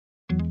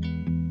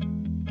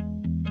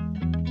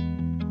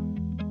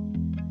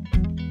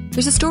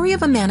There's a story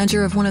of a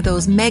manager of one of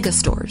those mega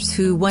stores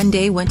who one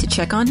day went to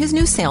check on his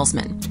new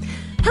salesman.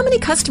 "How many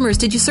customers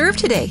did you serve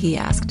today?" he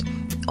asked.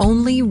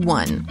 "Only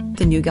one,"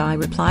 the new guy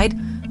replied.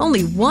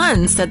 "Only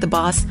one," said the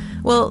boss.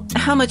 "Well,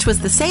 how much was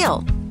the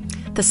sale?"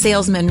 The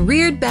salesman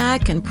reared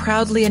back and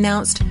proudly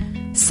announced,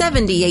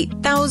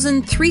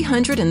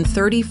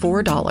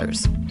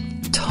 $78,334.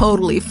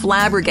 Totally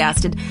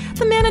flabbergasted,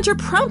 the manager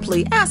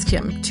promptly asked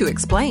him to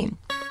explain.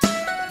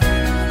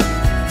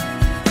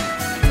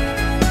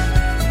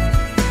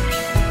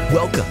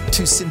 Welcome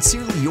to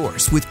Sincerely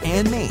Yours with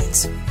Ann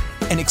Maines,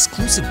 an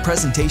exclusive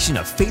presentation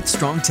of Faith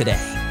Strong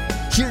Today.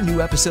 Hear new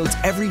episodes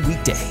every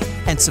weekday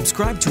and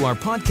subscribe to our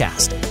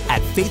podcast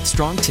at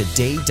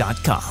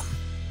faithstrongtoday.com.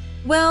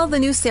 Well, the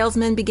new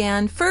salesman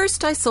began.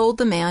 "First, I sold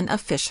the man a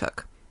fish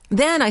hook.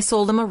 Then I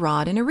sold him a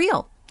rod and a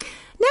reel.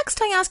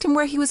 Next, I asked him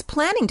where he was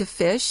planning to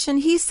fish,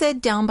 and he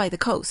said down by the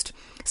coast.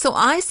 So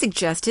I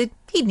suggested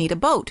he'd need a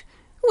boat,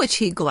 which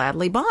he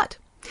gladly bought.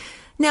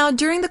 Now,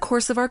 during the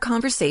course of our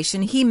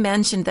conversation, he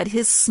mentioned that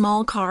his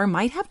small car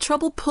might have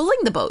trouble pulling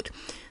the boat.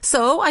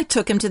 So I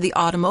took him to the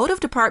automotive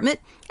department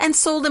and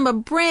sold him a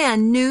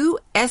brand new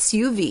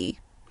SUV.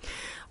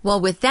 Well,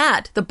 with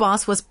that, the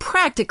boss was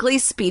practically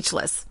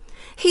speechless.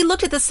 He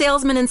looked at the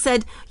salesman and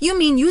said, "You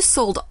mean you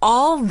sold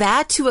all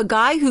that to a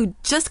guy who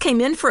just came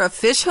in for a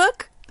fish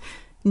hook?"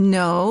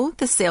 "No,"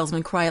 the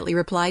salesman quietly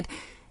replied.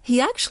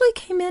 "He actually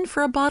came in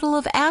for a bottle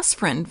of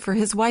aspirin for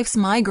his wife's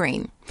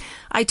migraine.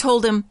 I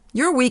told him,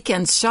 'Your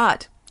weekend's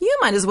shot. You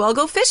might as well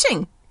go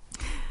fishing.'"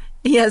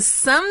 Yes,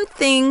 some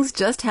things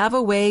just have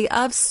a way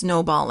of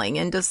snowballing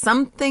into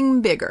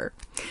something bigger.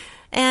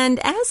 And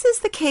as is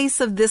the case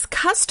of this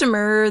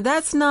customer,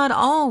 that's not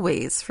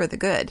always for the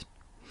good.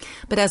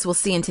 But as we'll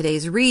see in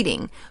today's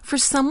reading, for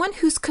someone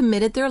who's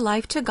committed their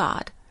life to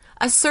God,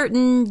 a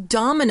certain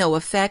domino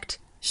effect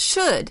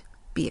should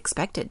be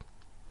expected.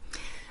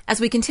 As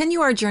we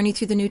continue our journey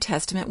through the New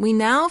Testament, we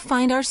now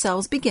find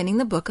ourselves beginning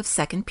the book of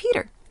 2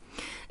 Peter.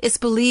 It's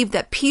believed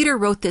that Peter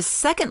wrote this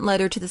second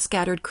letter to the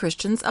scattered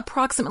Christians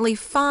approximately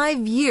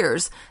 5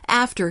 years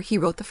after he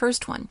wrote the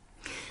first one.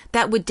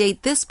 That would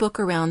date this book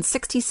around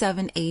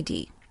 67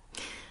 AD.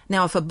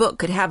 Now, if a book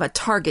could have a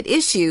target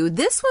issue,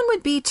 this one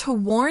would be to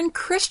warn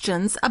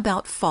Christians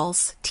about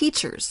false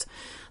teachers,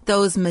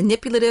 those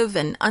manipulative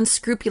and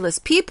unscrupulous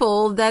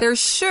people that are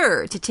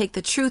sure to take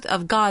the truth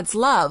of God's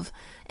love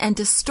and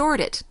distort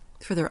it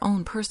for their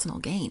own personal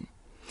gain.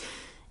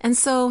 And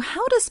so,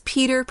 how does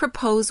Peter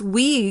propose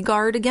we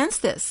guard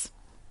against this?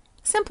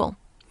 Simple.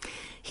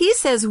 He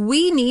says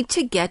we need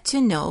to get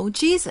to know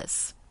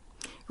Jesus.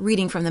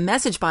 Reading from the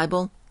Message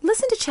Bible,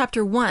 listen to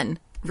chapter 1,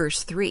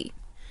 verse 3.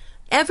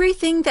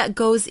 "Everything that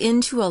goes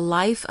into a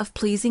life of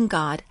pleasing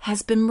God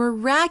has been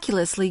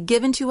miraculously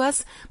given to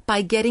us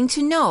by getting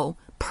to know,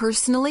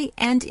 personally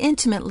and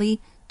intimately,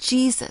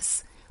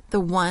 Jesus, the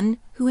one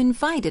who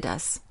invited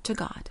us to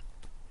God."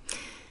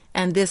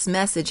 And this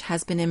message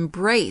has been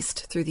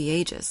embraced through the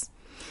ages.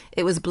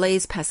 It was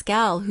Blaise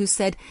Pascal who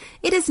said,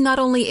 "It is not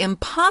only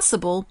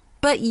impossible,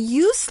 but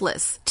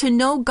useless to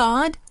know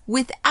God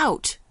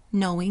without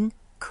knowing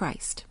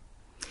Christ."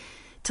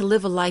 To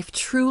live a life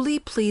truly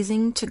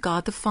pleasing to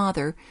God the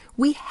Father,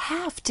 we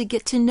have to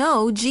get to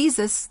know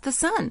Jesus the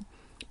Son,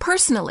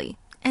 personally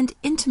and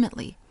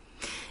intimately.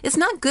 It's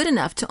not good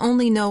enough to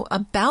only know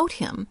about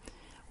him.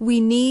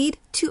 We need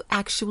to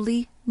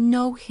actually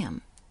know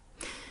him.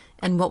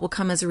 And what will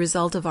come as a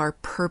result of our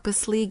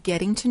purposely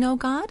getting to know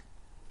God?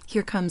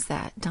 Here comes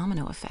that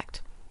domino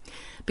effect.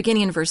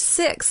 Beginning in verse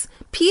 6,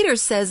 Peter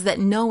says that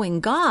knowing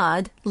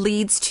God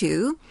leads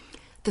to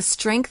the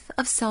strength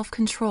of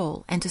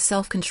self-control, and to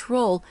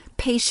self-control,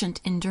 patient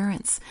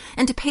endurance,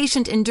 and to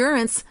patient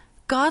endurance,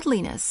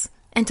 godliness,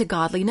 and to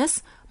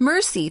godliness,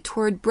 mercy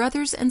toward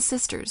brothers and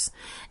sisters,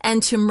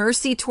 and to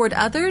mercy toward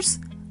others,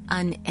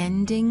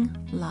 unending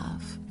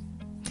love.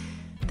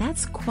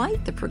 That's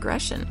quite the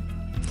progression.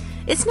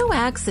 It's no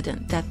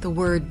accident that the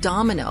word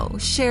domino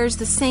shares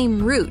the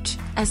same root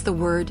as the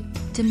word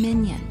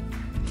dominion.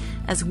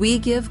 As we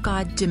give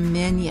God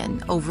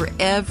dominion over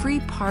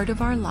every part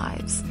of our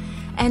lives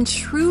and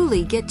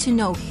truly get to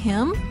know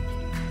him,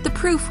 the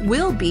proof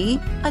will be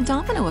a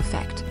domino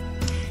effect.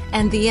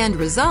 And the end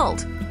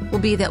result will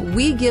be that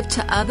we give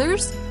to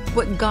others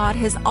what God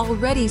has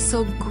already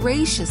so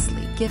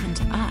graciously given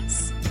to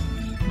us: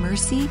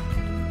 mercy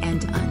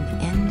and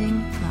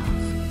unending love.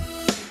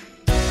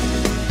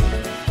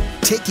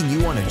 Taking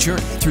you on a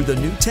journey through the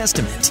New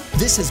Testament,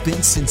 this has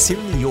been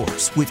Sincerely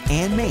Yours with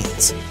Ann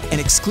Maines, an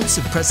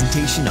exclusive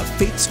presentation of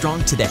Faith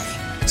Strong Today.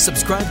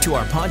 Subscribe to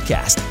our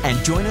podcast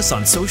and join us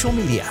on social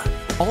media.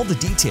 All the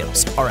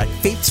details are at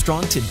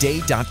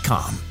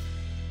faithstrongtoday.com.